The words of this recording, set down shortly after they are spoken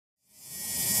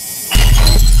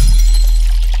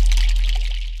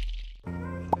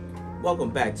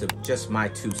Welcome back to Just My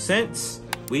 2 Cents.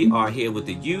 We are here with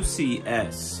the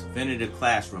UCS Venator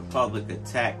Class Republic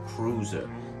Attack Cruiser.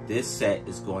 This set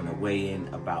is going to weigh in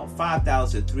about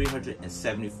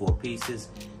 5,374 pieces.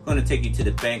 Going to take you to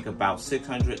the bank about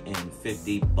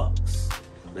 650 bucks.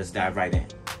 Let's dive right in.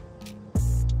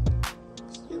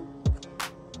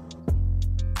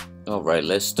 All right,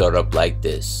 let's start up like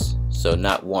this. So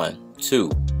not 1, 2,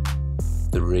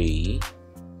 3,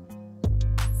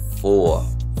 4.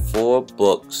 4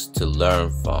 books to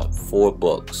learn from. 4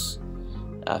 books.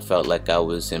 I felt like I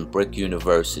was in Brick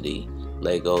University.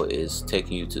 Lego is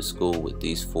taking you to school with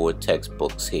these 4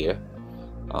 textbooks here.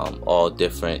 All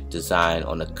different design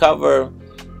on the cover.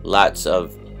 Lots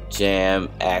of jam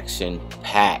action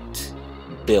packed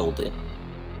building.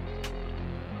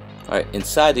 Alright,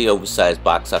 inside the oversized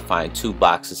box I find 2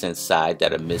 boxes inside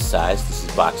that are mid-sized. This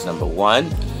is box number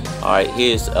 1. Alright,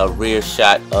 here's a rear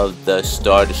shot of the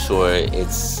Star Destroyer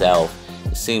itself.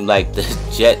 It seemed like the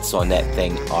jets on that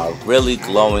thing are really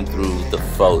glowing through the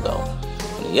photo.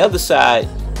 On the other side,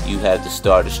 you have the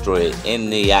Star Destroyer in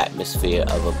the atmosphere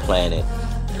of a planet,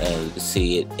 and you can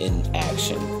see it in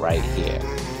action right here.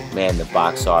 Man, the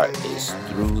box art is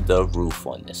through the roof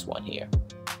on this one here.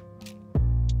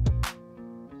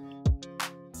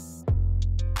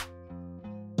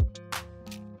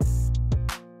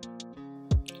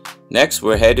 Next,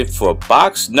 we're headed for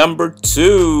box number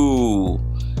 2.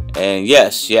 And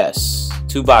yes,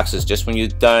 2 boxes. Just when you're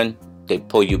done, they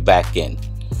pull you back in.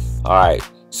 Alright,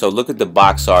 so look at the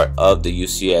box art of the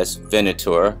UCS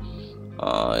Venator.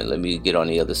 Let me get on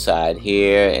the other side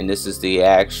here. And this is the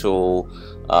actual,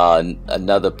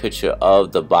 another picture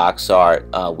of the box art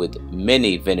with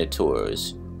many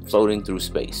Venators floating through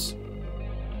space.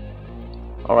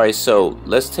 Alright, so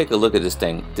let's take a look at this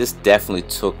thing. This definitely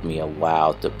took me a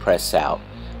while to press out,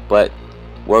 but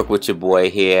work with your boy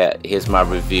here. Here's my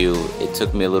review. It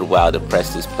took me a little while to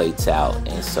press these plates out,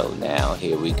 and so now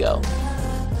here we go.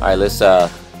 Alright, let's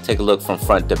take a look from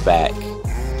front to back.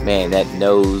 Man, that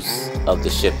nose of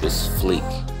the ship is sleek.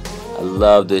 I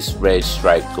love this red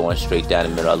stripe going straight down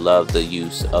the middle. I love the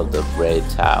use of the red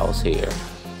tiles here.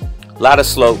 A lot of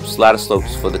slopes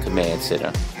for the command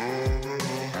center.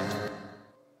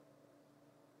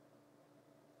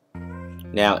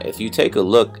 Now, if you take a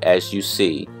look, as you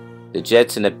see, the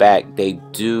jets in the back, they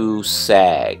do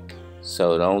sag.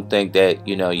 So don't think that,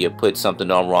 you put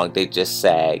something on wrong. They just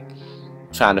sag.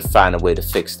 Trying to find a way to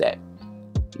fix that.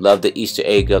 Love the Easter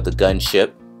egg of the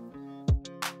gunship.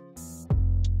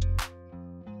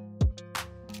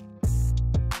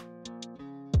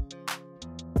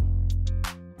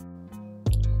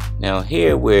 Now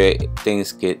here where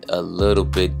things get a little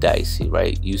bit dicey,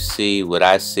 right? You see what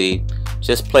I see.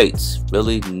 Just plates,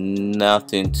 really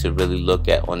nothing to really look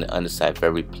at on the underside,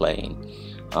 very plain.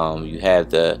 You have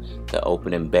the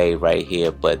opening bay right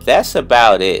here, but that's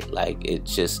about it. Like,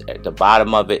 it's just at the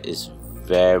bottom of it is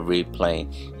very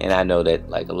plain. And I know that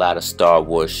like a lot of Star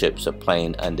Wars ships are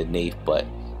plain underneath, but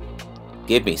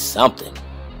give me something.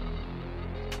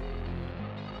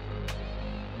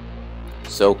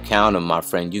 So count them, my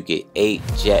friend. You get 8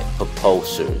 jet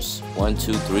propulsors, 1,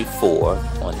 2, 3, 4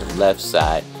 on the left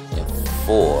side and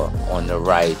 4 on the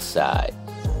right side.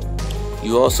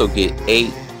 You also get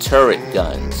 8 turret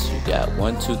guns. You got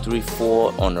 1, 2, 3,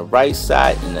 4 on the right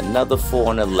side and another 4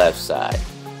 on the left side.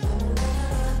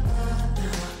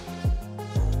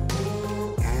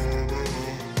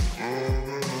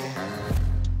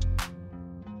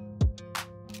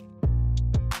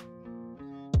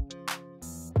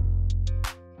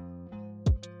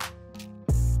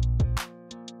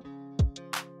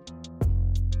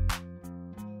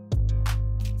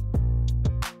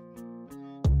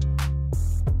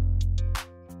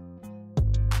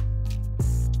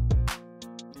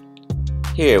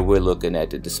 Here we're looking at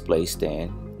the display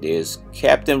stand. There's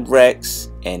Captain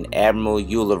Rex and Admiral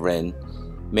Yularen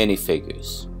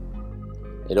minifigures.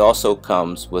 It also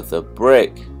comes with a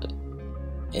brick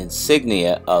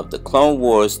insignia of the Clone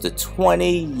Wars, the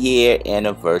 20-year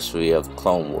anniversary of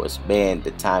Clone Wars. Man,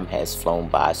 the time has flown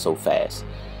by so fast.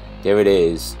 There it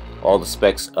is. All the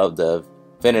specs of the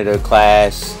Venator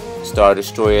class Star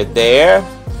Destroyer there.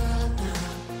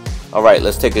 Alright,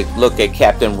 let's take a look at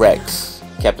Captain Rex.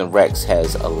 Captain Rex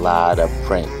has a lot of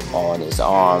print on his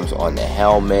arms, on the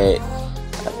helmet.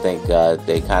 I think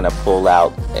they kind of pull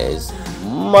out as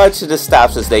much of the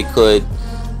stops as they could,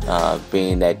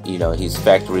 being that he's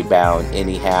factory bound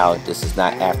anyhow. This is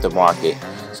not aftermarket,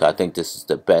 so I think this is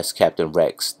the best Captain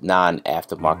Rex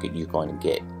non-aftermarket you're going to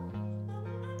get.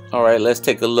 Alright, let's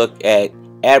take a look at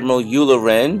Admiral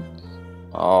Yularen.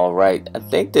 Alright, I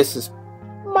think this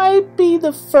might be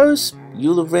the first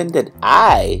Yularen that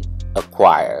I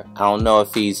acquire. I don't know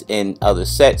if he's in other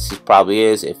sets. He probably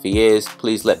is. If he is,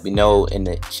 please let me know in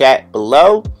the chat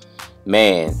below.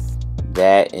 Man,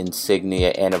 that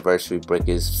Insignia anniversary brick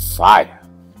is fire.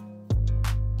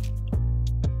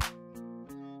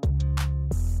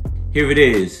 Here it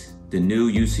is, the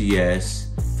new UCS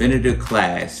Venator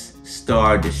class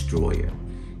Star Destroyer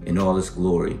in all its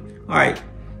glory. All right,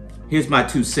 here's my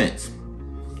 2 cents.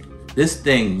 This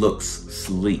thing looks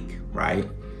sleek, right?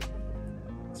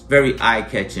 It's very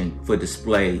eye-catching for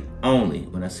display only.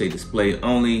 When I say display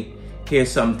only,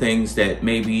 here's some things that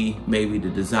maybe the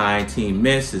design team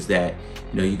missed is that,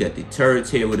 you know, you got the turrets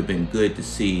here. Would have been good to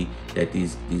see that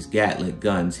these Gatling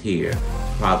guns here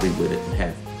probably would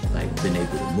have like been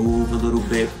able to move a little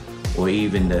bit, or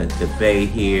even the bay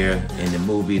here in the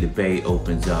movie, the bay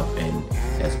opens up and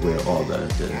that's where all the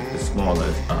smaller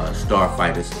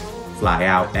starfighters fly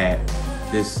out at.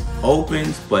 This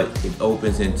opens, but it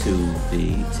opens into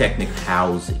the Technic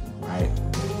housing, right?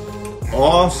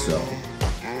 Also,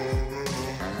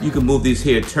 you can move these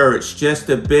here turrets just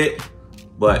a bit,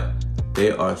 but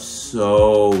they are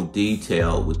so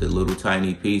detailed with the little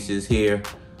tiny pieces here.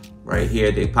 Right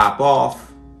here, they pop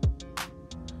off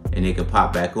and they can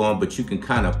pop back on, but you can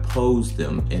kind of pose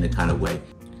them in a kind of way.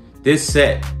 This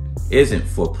set isn't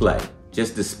for play,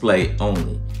 just display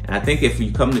only. And I think if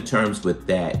you come to terms with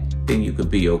that, then you could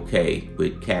be okay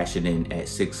with cashing in at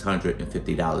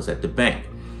 $650 at the bank.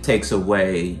 Takes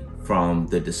away from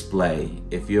the display.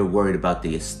 If you're worried about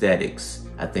the aesthetics,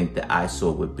 I think the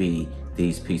eyesore would be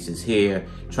these pieces here,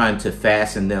 trying to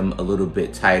fasten them a little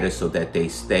bit tighter so that they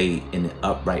stay in an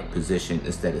upright position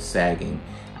instead of sagging,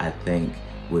 I think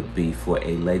would be for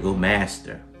a Lego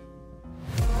master.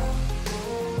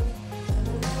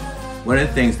 One of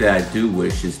the things that I do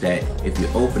wish is that if you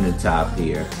open the top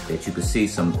here, that you can see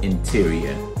some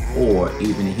interior, or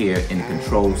even here in the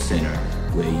control center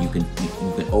where you can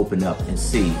open up and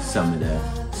see some of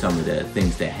the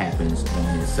things that happens on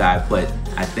the inside. But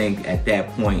I think at that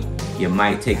point you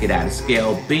might take it out of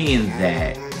scale, being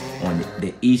that on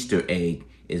the Easter egg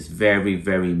is very,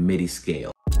 very midi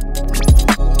scale.